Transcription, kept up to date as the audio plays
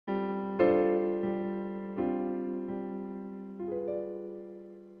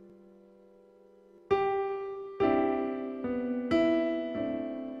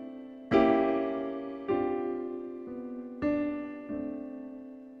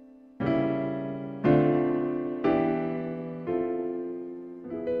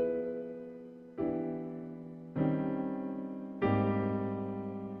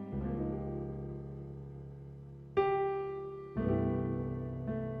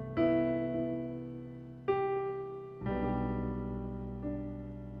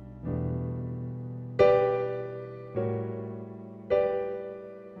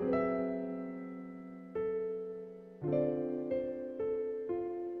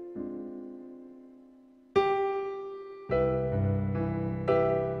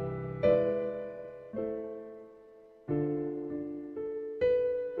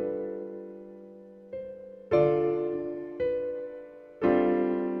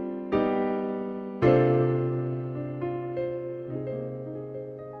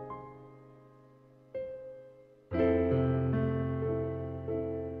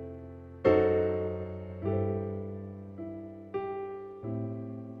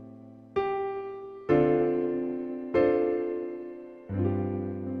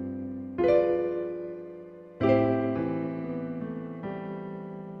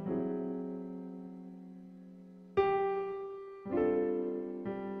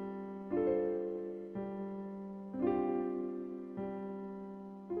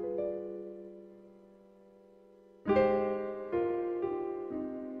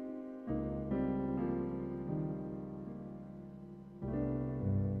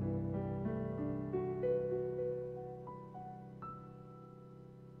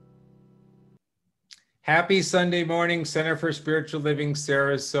Happy Sunday morning, Center for Spiritual Living,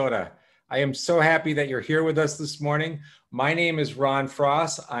 Sarasota. I am so happy that you're here with us this morning. My name is Ron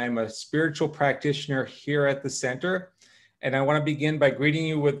Frost. I'm a spiritual practitioner here at the center, and I want to begin by greeting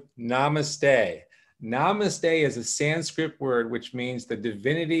you with Namaste. Namaste is a Sanskrit word which means the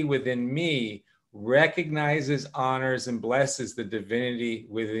divinity within me recognizes, honors, and blesses the divinity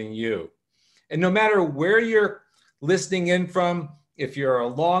within you. And no matter where you're listening in from, if you're a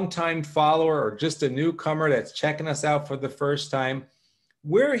longtime follower or just a newcomer that's checking us out for the first time,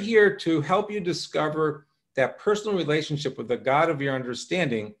 we're here to help you discover that personal relationship with the God of your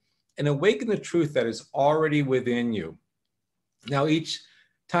understanding and awaken the truth that is already within you. Now, each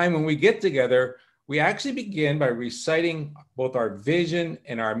time when we get together, we actually begin by reciting both our vision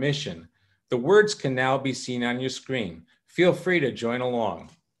and our mission. The words can now be seen on your screen. Feel free to join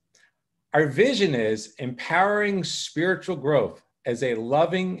along. Our vision is empowering spiritual growth as a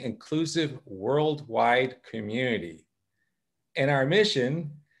loving, inclusive, worldwide community. And our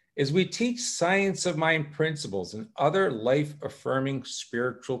mission is we teach science of mind principles and other life-affirming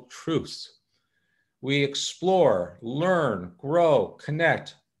spiritual truths. We explore, learn, grow,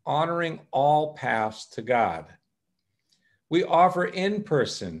 connect, honoring all paths to God. We offer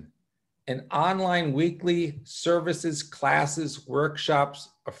in-person and online weekly services, classes, workshops,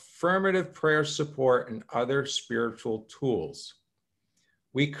 affirmative prayer support, and other spiritual tools.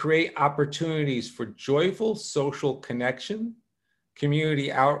 We create opportunities for joyful social connection, community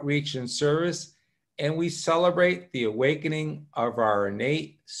outreach and service, and we celebrate the awakening of our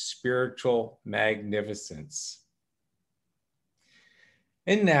innate spiritual magnificence.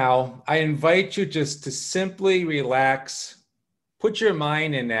 And now I invite you just to simply relax, put your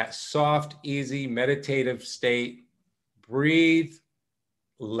mind in that soft, easy, meditative state, breathe,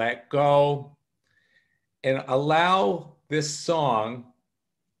 let go, and allow this song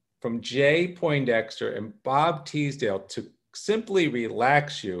from Poindexter and Bob Teesdale to simply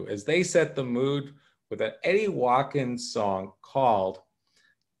relax you as they set the mood with an Eddie Watkins song called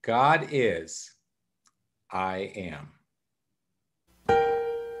God Is, I Am.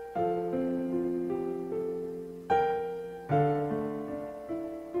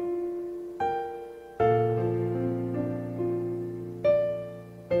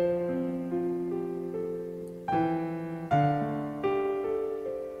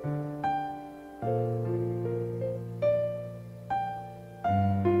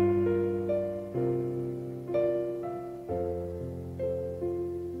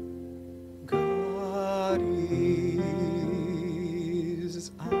 God is,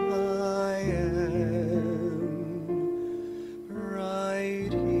 I am,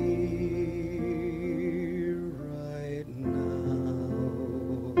 right here, right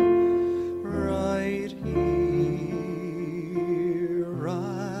now, right here,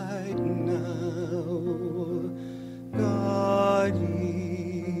 right now. God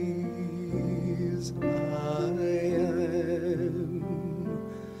is, I am,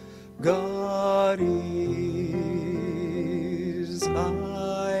 God is,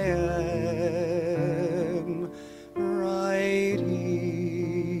 I am, right here,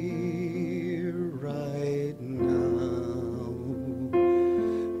 right now,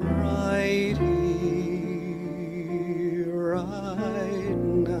 right here,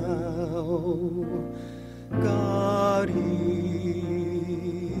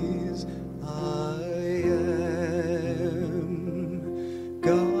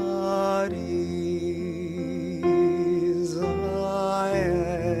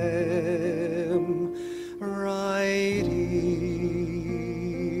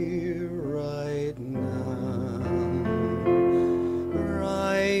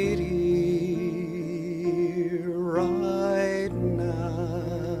 right now.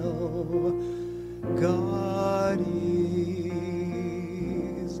 God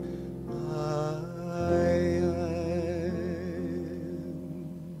is, I am.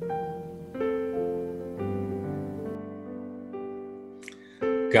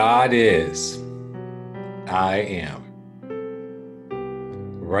 God is, I am,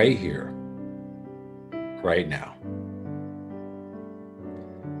 right here, right now.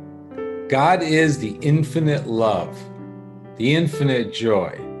 God is the infinite love, the infinite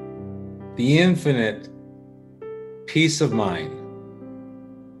joy, the infinite peace of mind,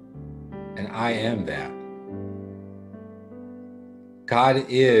 and I am that. God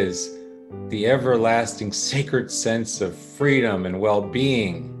is the everlasting sacred sense of freedom and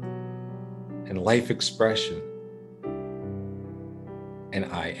well-being and life expression, and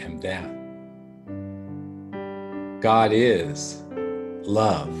I am that. God is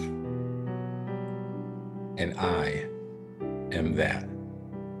love, and I am that.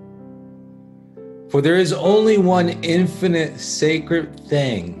 For there is only one infinite sacred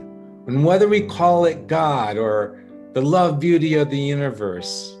thing, and whether we call it God or the love beauty of the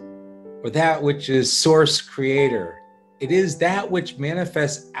universe, or that which is source creator, it is that which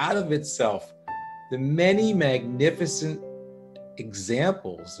manifests out of itself the many magnificent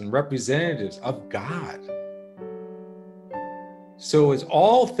examples and representatives of God. So as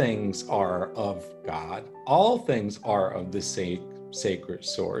all things are of God, all things are of the sacred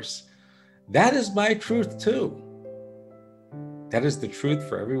source, that is my truth too. That is the truth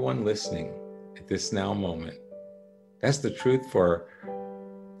for everyone listening at this now moment. That's the truth for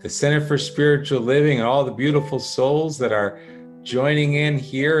the Center for Spiritual Living and all the beautiful souls that are joining in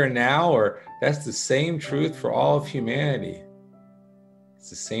here and now, or that's the same truth for all of humanity. It's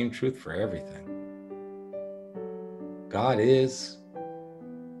the same truth for everything. God is,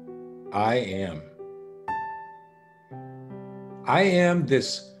 I am. I am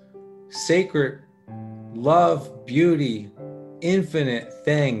this sacred love, beauty, infinite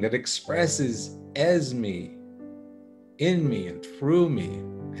thing that expresses as me, in me and through me,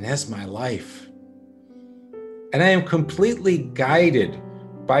 and as my life. And I am completely guided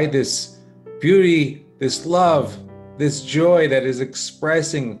by this beauty, this love, this joy that is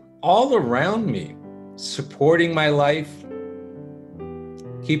expressing all around me, supporting my life,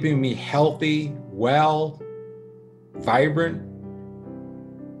 keeping me healthy, well, vibrant.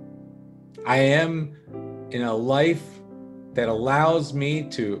 I am in a life that allows me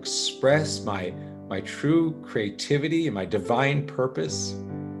to express my true creativity and my divine purpose.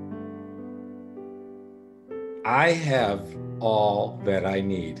 I have all that I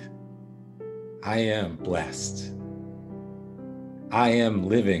need. I am blessed. I am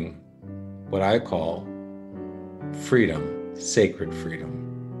living what I call freedom, sacred freedom.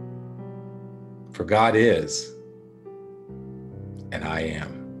 For God is, and I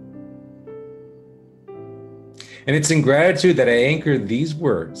am. And it's in gratitude that I anchor these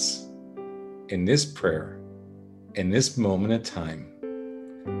words in this prayer, in this moment of time,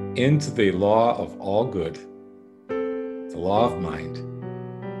 into the law of all good, the law of mind.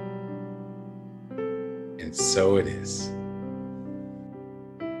 And so it is.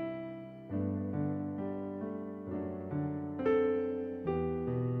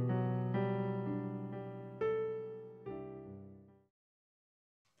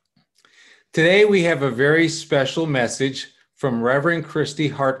 Today we have a very special message from Reverend Christie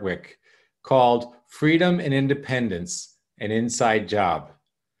Hardwick called Freedom and Independence, an Inside Job.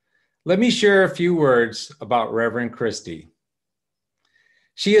 Let me share a few words about Reverend Christie.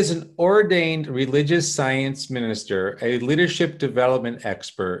 She is an ordained religious science minister, a leadership development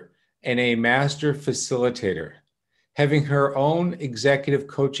expert, and a master facilitator, having her own executive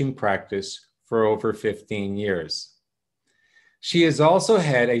coaching practice for over 15 years. She has also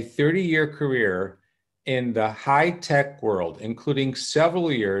had a 30-year career in the high-tech world, including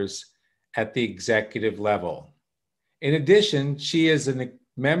several years at the executive level. In addition, she is a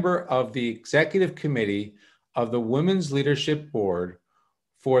member of the executive committee of the Women's Leadership Board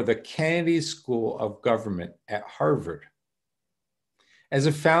for the Kennedy School of Government at Harvard. As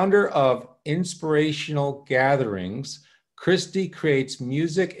a founder of Inspirational Gatherings, Christie creates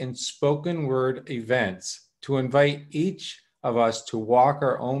music and spoken word events to invite each of us to walk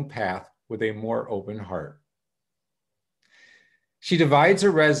our own path with a more open heart. She divides her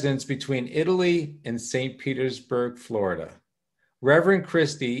residence between Italy and St. Petersburg, Florida. Reverend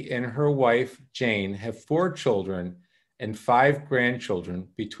Christie and her wife, Jane, have 4 children and 5 grandchildren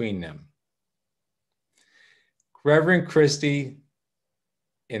between them. Reverend Christie,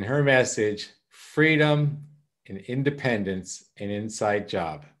 in her message, freedom and independence, an inside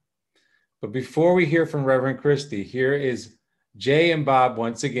job. But before we hear from Reverend Christie, here is Jay and Bob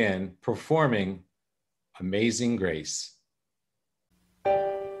once again performing Amazing Grace.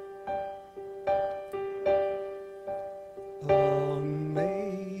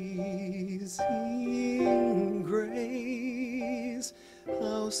 Amazing grace,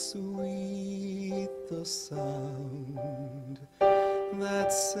 how sweet the sound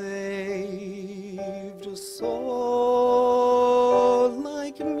that saved a soul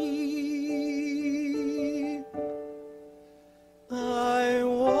like me. I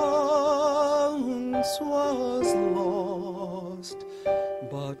once was lost,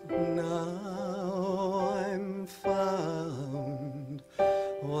 but now I'm found.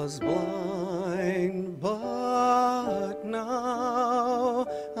 Was blind, but now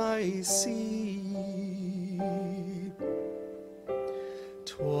I see.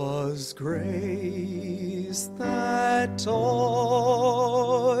 'Twas grace that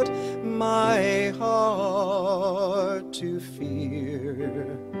taught my heart to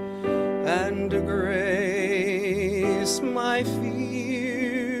fear, and grace my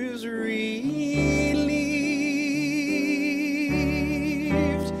fears relieved.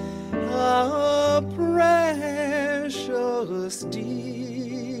 A precious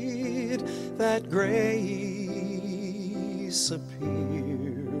did that grace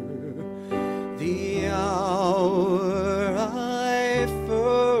appear, the hour I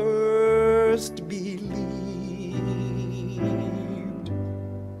first believed.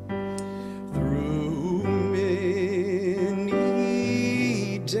 Through many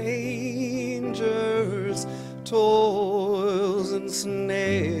dangers, toils, and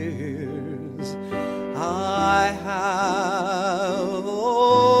snares, I have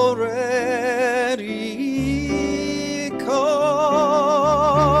already come.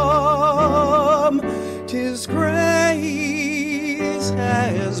 'Tis grace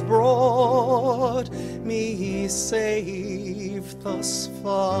has brought me safe thus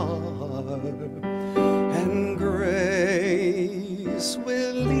far, and grace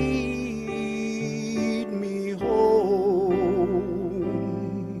will lead me home.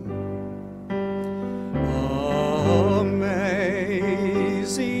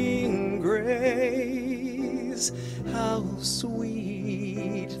 Amazing grace, how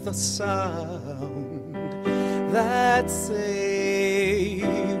sweet the sound that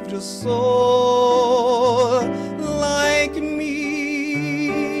saved a soul like me.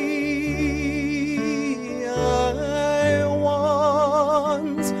 I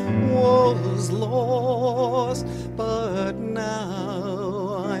once was lost, but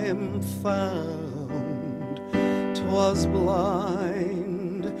now I'm found. 'Twas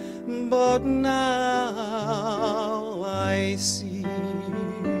blind, but now I see.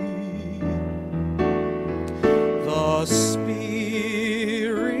 The Spirit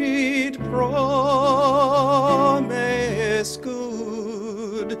promised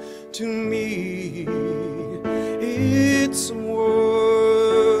good to me. Its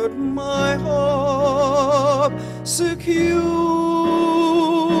word my hope secure.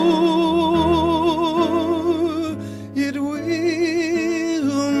 It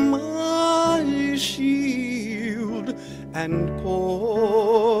will my shield and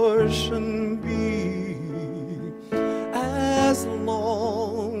portion be, as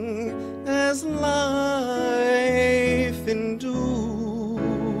long as life endures.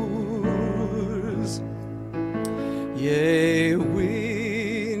 Yea,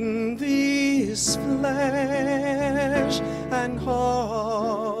 when this flesh and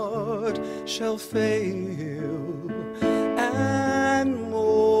heart shall fail, and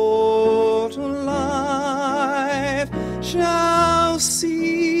mortal life shall cease,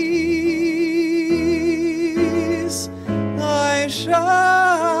 I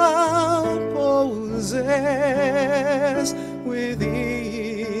shall possess within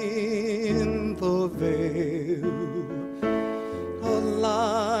the veil a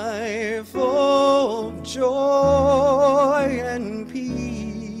life of joy and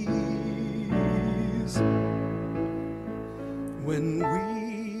peace. When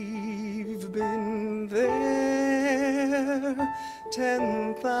we've been there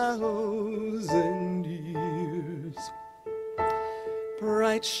 10,000 years,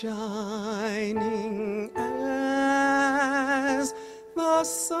 bright shining as the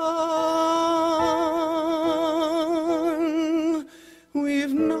sun,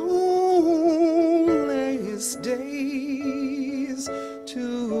 we've no less days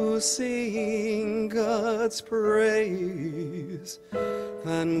to sing God's praise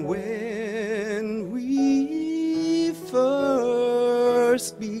than when we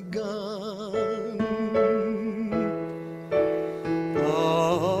first begun.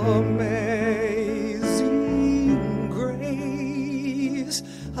 Amazing grace,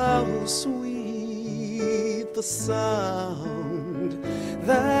 how sweet the sound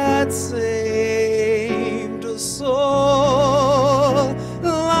that saved a soul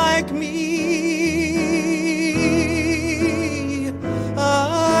like me.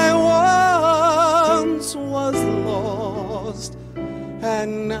 I once was lost,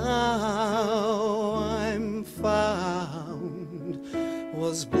 and now I'm found,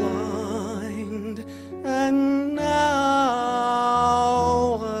 was blind, and now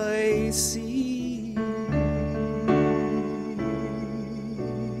I see.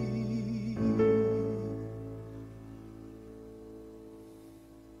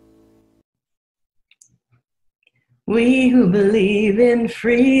 We who believe in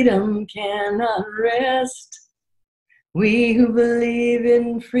freedom cannot rest. We who believe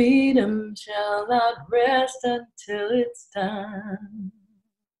in freedom shall not rest until it's done.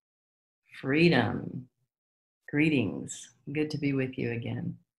 Freedom. Greetings. Good to be with you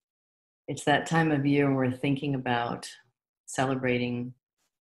again. It's that time of year when we're thinking about celebrating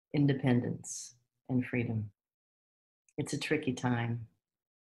independence and freedom. It's a tricky time.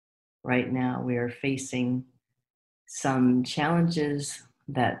 Right now, we are facing some challenges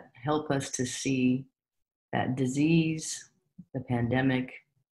that help us to see that disease, the pandemic,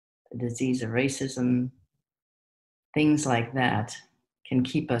 the disease of racism, things like that can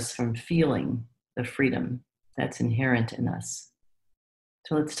keep us from feeling the freedom that's inherent in us.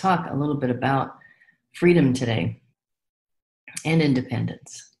 So let's talk a little bit about freedom today and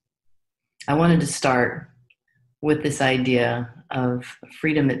independence. I wanted to start with this idea of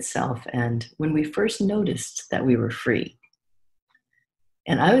freedom itself and when we first noticed that we were free.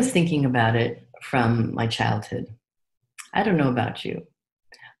 And I was thinking about it from my childhood. I don't know about you,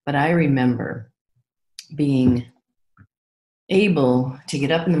 but I remember being able to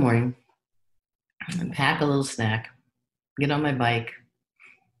get up in the morning and pack a little snack, get on my bike,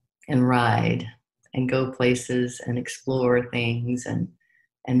 and ride and go places and explore things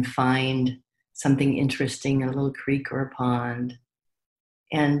and find something interesting in a little creek or a pond.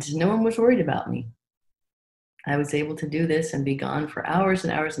 And no one was worried about me. I was able to do this and be gone for hours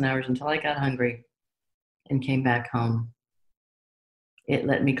and hours and hours until I got hungry and came back home. It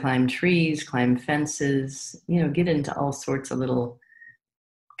let me climb trees, climb fences, get into all sorts of little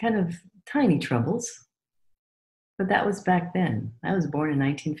kind of tiny troubles. But that was back then. I was born in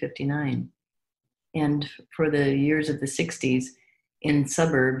 1959. And for the years of the 60s, in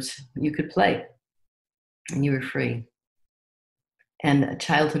suburbs, you could play and you were free. And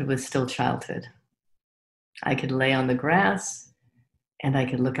childhood was still childhood. I could lay on the grass and I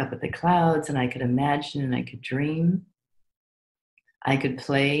could look up at the clouds and I could imagine and I could dream. I could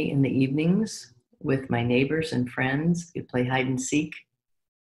play in the evenings with my neighbors and friends. We could play hide and seek.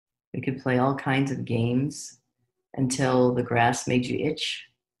 We could play all kinds of games until the grass made you itch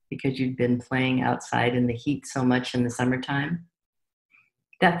because you'd been playing outside in the heat so much in the summertime.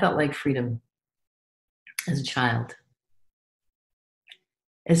 That felt like freedom as a child.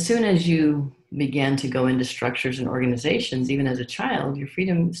 As soon as you began to go into structures and organizations, even as a child, your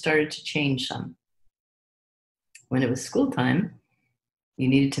freedom started to change some. When it was school time, you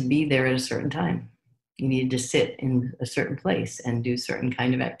needed to be there at a certain time. You needed to sit in a certain place and do certain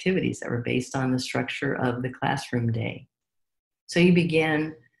kind of activities that were based on the structure of the classroom day. So you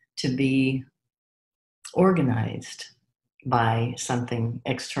began to be organized by something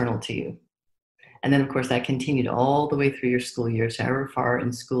external to you. And then, of course, that continued all the way through your school years, however far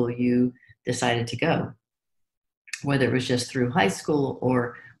in school you decided to go. Whether it was just through high school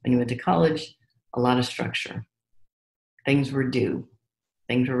or when you went to college, a lot of structure. Things were due.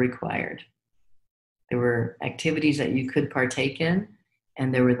 Things were required. There were activities that you could partake in,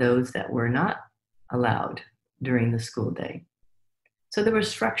 and there were those that were not allowed during the school day. So there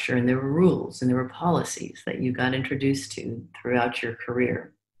was structure, and there were rules, and there were policies that you got introduced to throughout your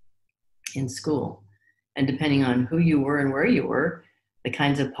career in school. And depending on who you were and where you were, the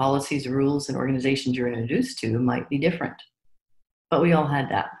kinds of policies, rules, and organizations you were introduced to might be different. But we all had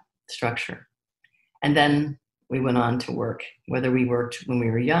that structure. And then we went on to work, whether we worked when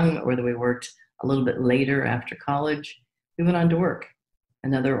we were young or whether we worked a little bit later after college, we went on to work.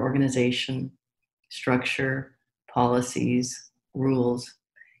 Another organization, structure, policies, rules.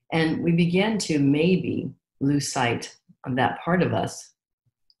 And we began to maybe lose sight of that part of us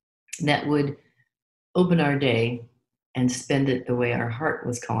that would open our day and spend it the way our heart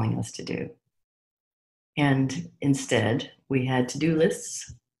was calling us to do. And instead, we had to-do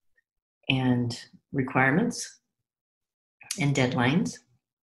lists and requirements and deadlines.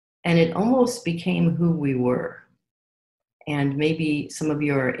 And it almost became who we were. And maybe some of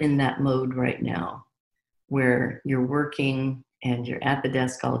you are in that mode right now where you're working and you're at the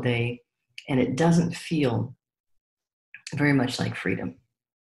desk all day and it doesn't feel very much like freedom.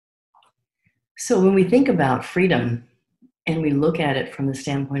 So when we think about freedom and we look at it from the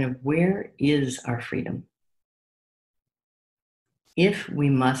standpoint of where is our freedom? If we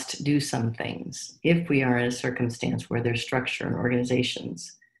must do some things, if we are in a circumstance where there's structure and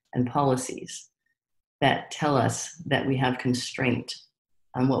organizations and policies that tell us that we have constraint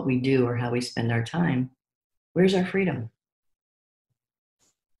on what we do or how we spend our time, where's our freedom?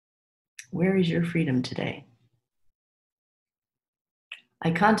 Where is your freedom today?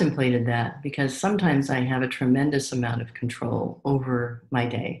 I contemplated that because sometimes I have a tremendous amount of control over my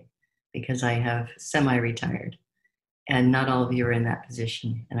day because I have semi-retired, and not all of you are in that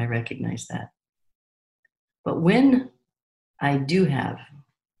position, and I recognize that. But when I do have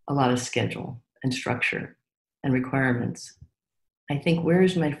a lot of schedule and structure and requirements, I think, where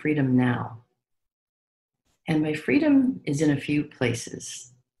is my freedom now? And my freedom is in a few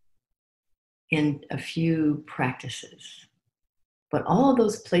places. in a few practices. But all of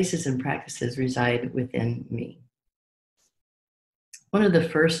those places and practices reside within me. One of the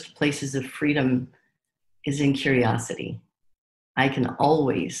first places of freedom is in curiosity. I can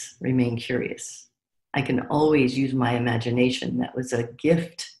always remain curious. I can always use my imagination. That was a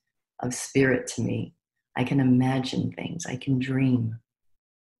gift of spirit to me. I can imagine things. I can dream.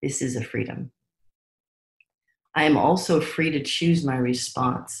 This is a freedom. I am also free to choose my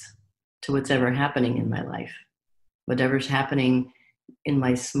response to what's ever happening in my life. Whatever's happening in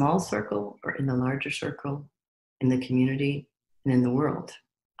my small circle or in the larger circle, in the community and in the world.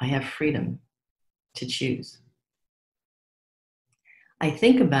 I have freedom to choose. I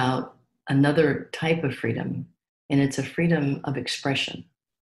think about another type of freedom, and it's a freedom of expression.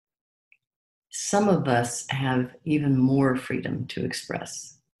 Some of us have even more freedom to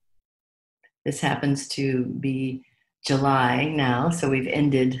express. This happens to be July now, so we've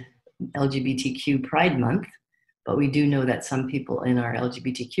ended LGBTQ Pride Month, but we do know that some people in our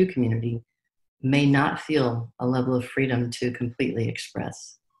LGBTQ community may not feel a level of freedom to completely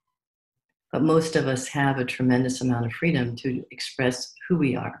express. But most of us have a tremendous amount of freedom to express who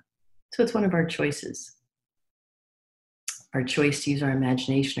we are. So it's one of our choices. Our choice to use our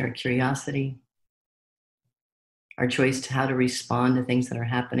imagination, our curiosity, our choice to how to respond to things that are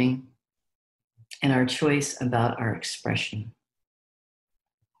happening, and our choice about our expression.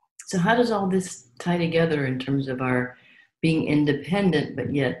 So how does all this tie together in terms of our being independent,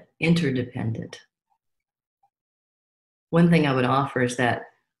 but yet interdependent? One thing I would offer is that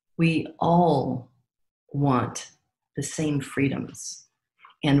we all want the same freedoms,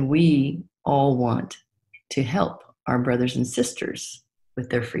 and we all want to help our brothers and sisters with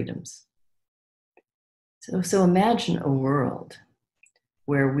their freedoms. So imagine a world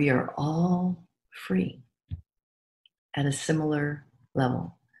where we are all free at a similar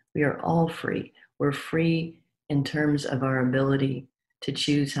level. We are all free. We're free in terms of our ability to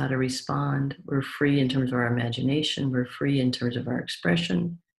choose how to respond. We're free in terms of our imagination. We're free in terms of our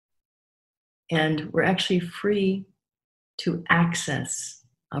expression. And we're actually free to access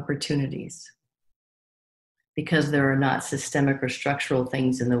opportunities because there are not systemic or structural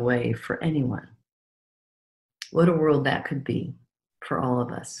things in the way for anyone. What a world that could be for all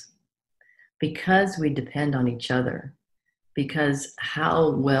of us. Because we depend on each other, because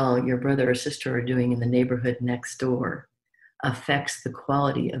how well your brother or sister are doing in the neighborhood next door affects the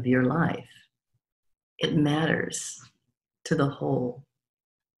quality of your life. It matters to the whole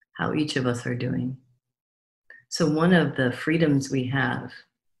how each of us are doing. So one of the freedoms we have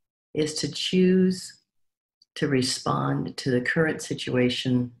is to choose to respond to the current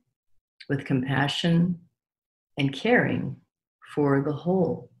situation with compassion and caring for the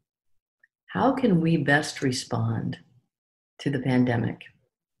whole. How can we best respond to the pandemic?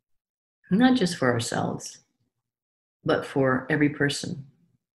 Not just for ourselves, but for every person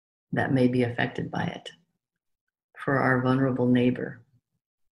that may be affected by it, for our vulnerable neighbor,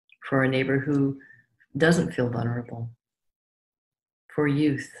 for a neighbor who doesn't feel vulnerable, for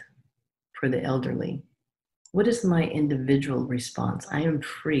youth, for the elderly. What is my individual response? I am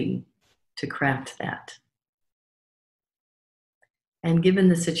free to craft that. And given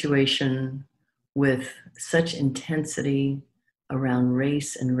the situation with such intensity around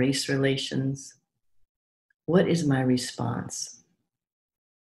race and race relations, what is my response?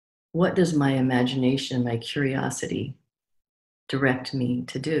 What does my imagination, my curiosity direct me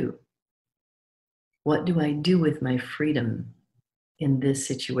to do? What do I do with my freedom in this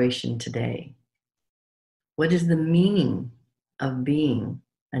situation today? What is the meaning of being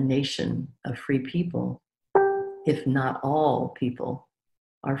a nation of free people if not all people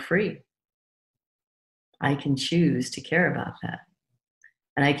are free? I can choose to care about that.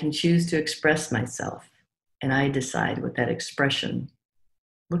 And I can choose to express myself. And I decide what that expression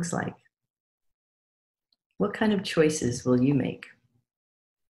looks like. What kind of choices will you make?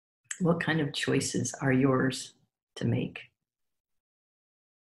 What kind of choices are yours to make?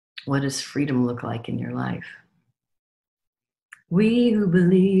 What does freedom look like in your life? We who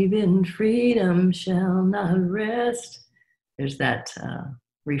believe in freedom shall not rest. There's that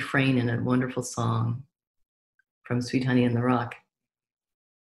refrain in a wonderful song from Sweet Honey in the Rock.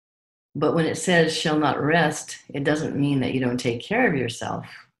 But when it says shall not rest, it doesn't mean that you don't take care of yourself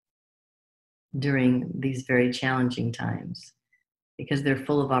during these very challenging times, because they're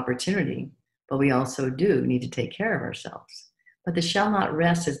full of opportunity, but we also do need to take care of ourselves. But the shall not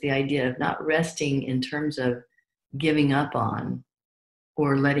rest is the idea of not resting in terms of giving up on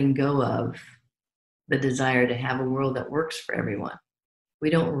or letting go of the desire to have a world that works for everyone. We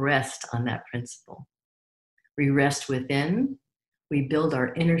don't rest on that principle. We rest within, we build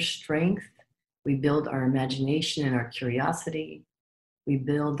our inner strength We build our imagination and our curiosity. We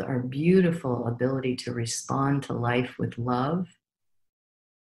build our beautiful ability to respond to life with love.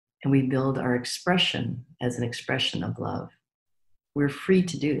 And we build our expression as an expression of love. We're free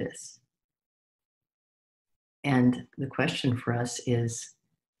to do this. And the question for us is,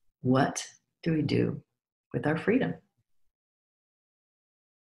 what do we do with our freedom?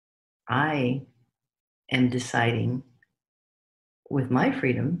 I am deciding with my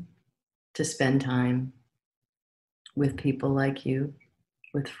freedom to spend time with people like you,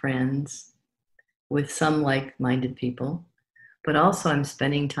 with friends, with some like-minded people, but also I'm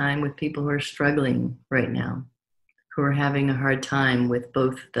spending time with people who are struggling right now, who are having a hard time with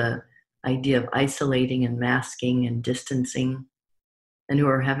both the idea of isolating and masking and distancing, and who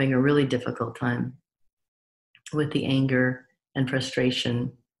are having a really difficult time with the anger and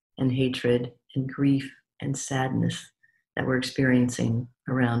frustration and hatred and grief and sadness that we're experiencing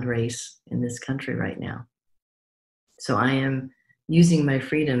around race in this country right now. So I am using my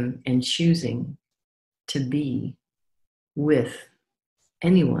freedom and choosing to be with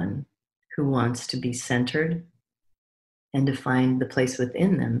anyone who wants to be centered and to find the place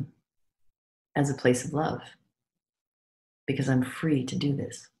within them as a place of love, because I'm free to do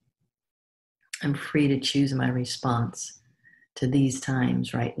this. I'm free to choose my response to these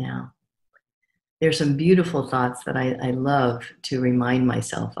times right now. There's some beautiful thoughts that I love to remind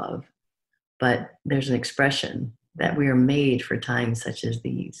myself of, but there's an expression that we are made for times such as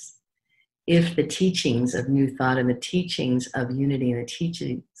these. If the teachings of New Thought and the teachings of unity and the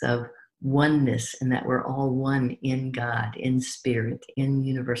teachings of oneness, and that we're all one in God, in spirit, in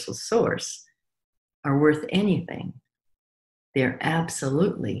universal source, are worth anything, they're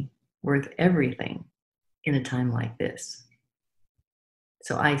absolutely worth everything in a time like this.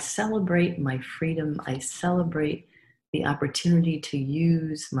 So I celebrate my freedom. I celebrate the opportunity to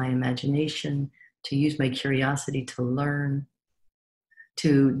use my imagination, to use my curiosity to learn,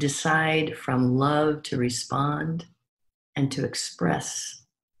 to decide from love to respond, and to express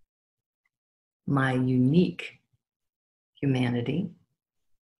my unique humanity.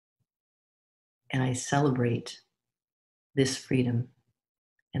 And I celebrate this freedom,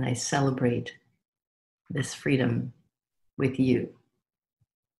 and I celebrate this freedom with you.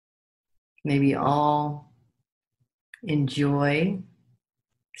 May we all enjoy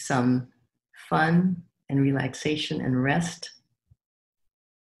some fun and relaxation and rest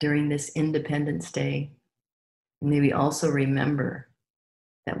during this Independence Day. And may we also remember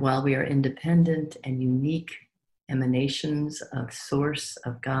that while we are independent and unique emanations of Source,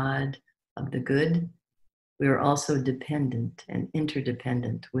 of God, of the good, we are also dependent and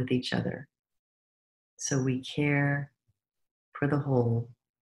interdependent with each other. So we care for the whole,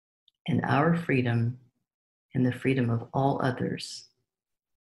 and our freedom and the freedom of all others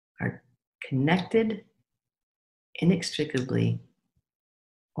are connected inextricably,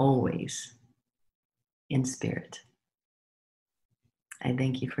 always in spirit. I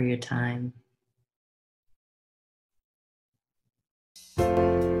thank you for your time.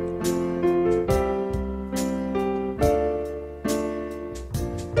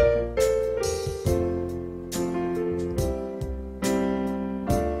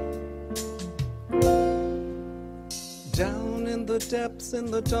 Down in the depths,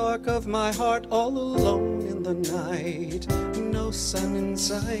 in the dark of my heart, all alone in the night, no sun in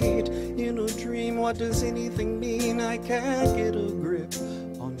sight, in a dream, what does anything mean? I can't get a grip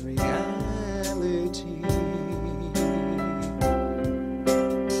on reality.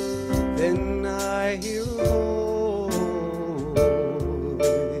 Then I hear a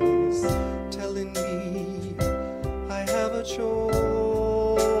voice telling me I have a choice.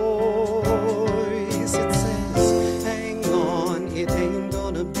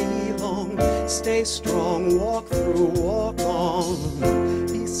 Stay strong, walk through, walk on.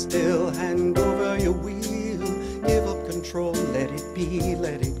 Be still, hand over your wheel. Give up control, let it be,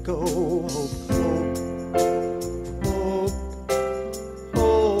 let it go. Hope, hope, hope,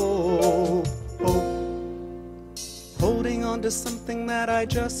 hope, hope. Holding on to something that I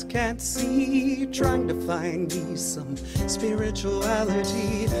just can't see. Trying to find me some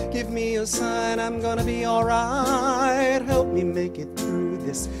spirituality. Give me a sign, I'm gonna be alright. Help me make it through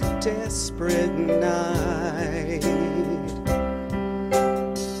this desperate night.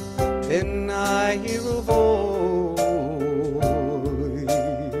 Then I hear a voice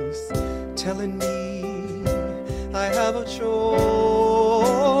telling me I have a choice.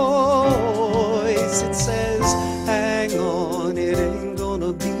 It says, hang on, it ain't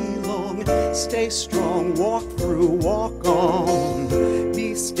gonna be long. Stay strong, walk through, walk on.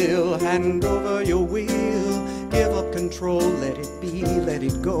 Be still, hand over your wheel. Give up control, let it be, let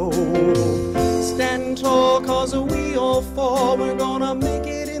it go. Stand tall, cause we all fall. We're gonna make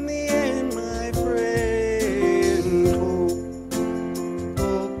it in the end, my friend. Hope,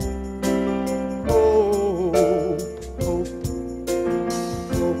 hope, hope,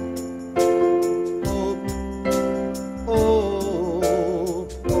 hope,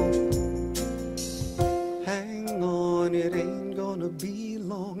 hope, hope. Hang on, it ain't gonna be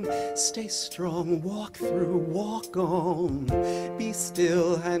long. Stay strong, walk through, walk on. Be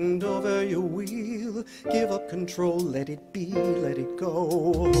still, hand over your wheel. Give up control, let it be, let it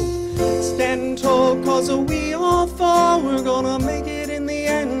go. Stand tall, cause we all fall. We're gonna make it in the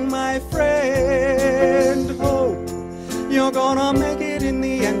end, my friend. Hope, you're gonna make it in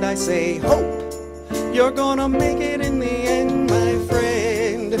the end, I say hope. You're gonna make it in the end, my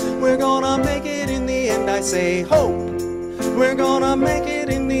friend. We're gonna make it in the end, I say hope. We're gonna make it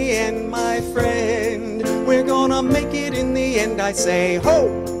in the end, my friend. We're gonna make it in the end, I say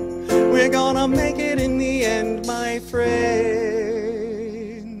hope. We're gonna make it in the end, my friend.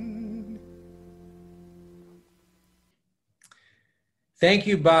 Thank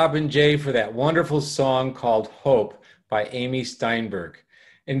you, Bob and Jay, for that wonderful song called Hope by Amy Steinberg.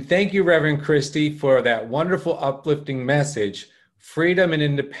 And thank you, Reverend Christie, for that wonderful uplifting message, Freedom and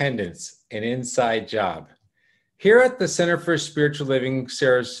Independence, an Inside Job. Here at the Center for Spiritual Living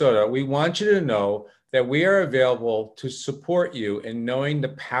Sarasota, we want you to know that we are available to support you in knowing the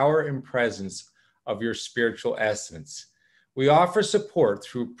power and presence of your spiritual essence. We offer support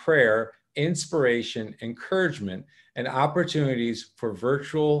through prayer, inspiration, encouragement, and opportunities for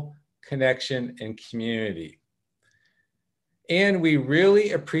virtual connection and community. And we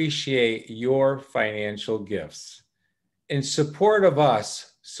really appreciate your financial gifts in support of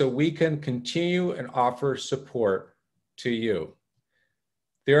us so we can continue and offer support to you.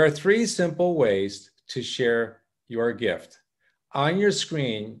 There are 3 simple ways to share your gift. On your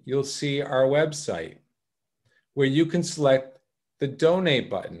screen, you'll see our website where you can select the donate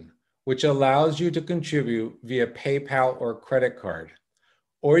button, which allows you to contribute via PayPal or credit card,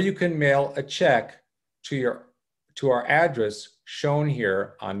 or you can mail a check to our address shown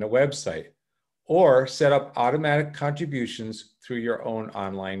here on the website, or set up automatic contributions through your own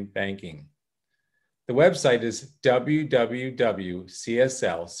online banking. The website is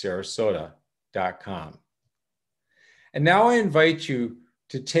www.cslsarasota.com. And now I invite you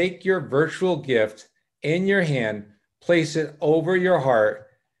to take your virtual gift in your hand, place it over your heart,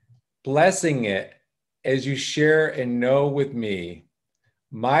 blessing it as you share and know with me,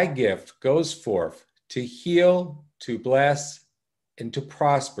 my gift goes forth to heal, to bless, and to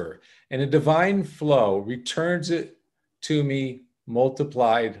prosper, and a divine flow returns it to me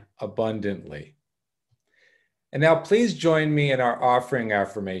multiplied abundantly. And now please join me in our offering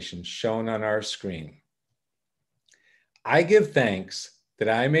affirmation shown on our screen. I give thanks that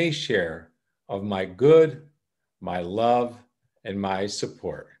I may share of my good, my love, and my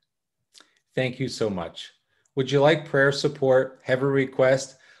support. Thank you so much. Would you like prayer support, have a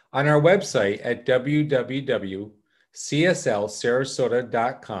request? On our website at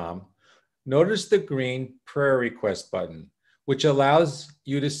www.cslsarasota.com, notice the green prayer request button, which allows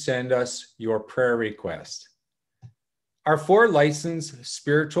you to send us your prayer request. Our 4 licensed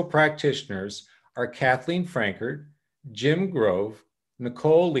spiritual practitioners are Kathleen Frankert, Jim Grove,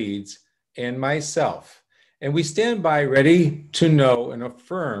 Nicole Leeds, and myself. And we stand by ready to know and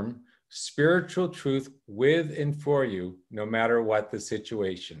affirm spiritual truth with and for you, no matter what the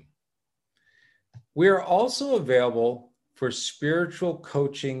situation. We are also available for spiritual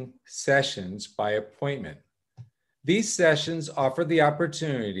coaching sessions by appointment. These sessions offer the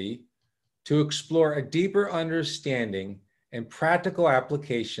opportunity to explore a deeper understanding and practical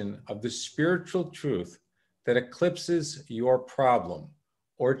application of the spiritual truth that eclipses your problem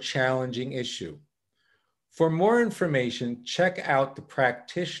or challenging issue. For more information, check out the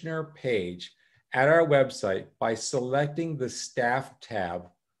practitioner page at our website by selecting the staff tab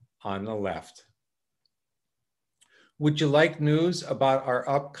on the left. Would you like news about our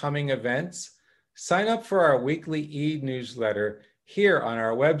upcoming events? Sign up for our weekly e-newsletter here on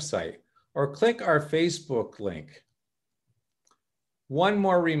our website or click our Facebook link. One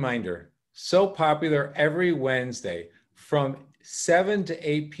more reminder, so popular every Wednesday from 7 to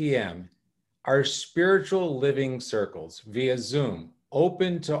 8 p.m., our spiritual living circles via Zoom,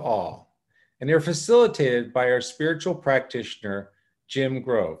 open to all. And they're facilitated by our spiritual practitioner, Jim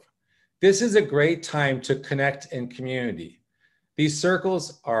Grove. This is a great time to connect in community. These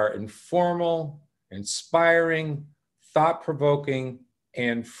circles are informal, inspiring, thought-provoking,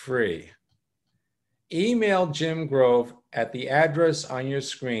 and free. Email Jim Grove at the address on your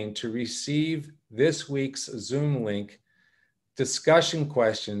screen to receive this week's Zoom link, discussion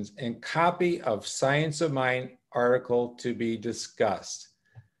questions, and copy of Science of Mind article to be discussed.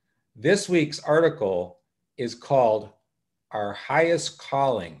 This week's article is called Our Highest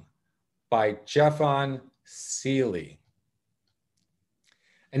Calling by Jeffon Seeley.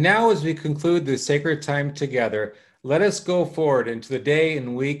 And now, as we conclude this sacred time together, let us go forward into the day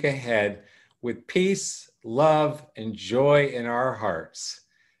and week ahead with peace, love, and joy in our hearts.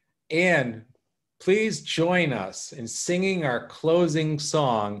 And please join us in singing our closing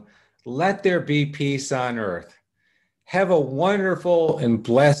song, Let There Be Peace on Earth. Have a wonderful and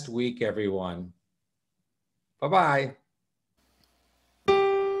blessed week, everyone. Bye-bye.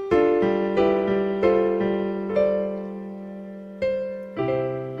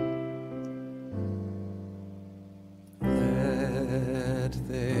 Let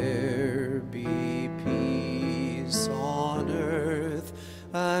there be peace on earth,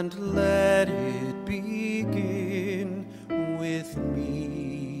 and let it begin with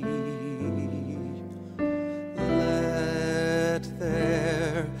me. Let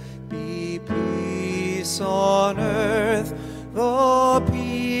there be peace on earth, the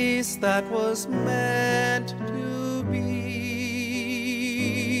peace that was meant to be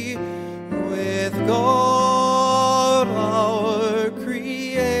with God our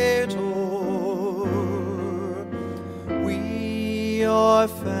Creator. We are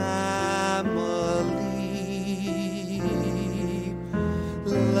family.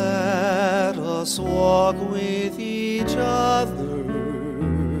 Let us walk with each other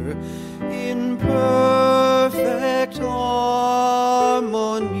in perfect harmony.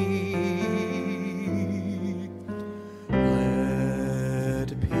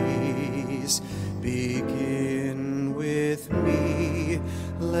 Let peace begin with me.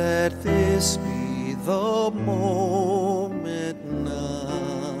 Let this be the moment now.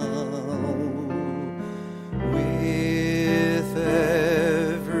 With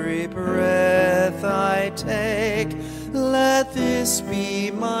every breath I take, let this be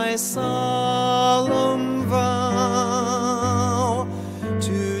my solemn vow,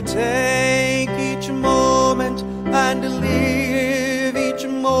 to take each moment and live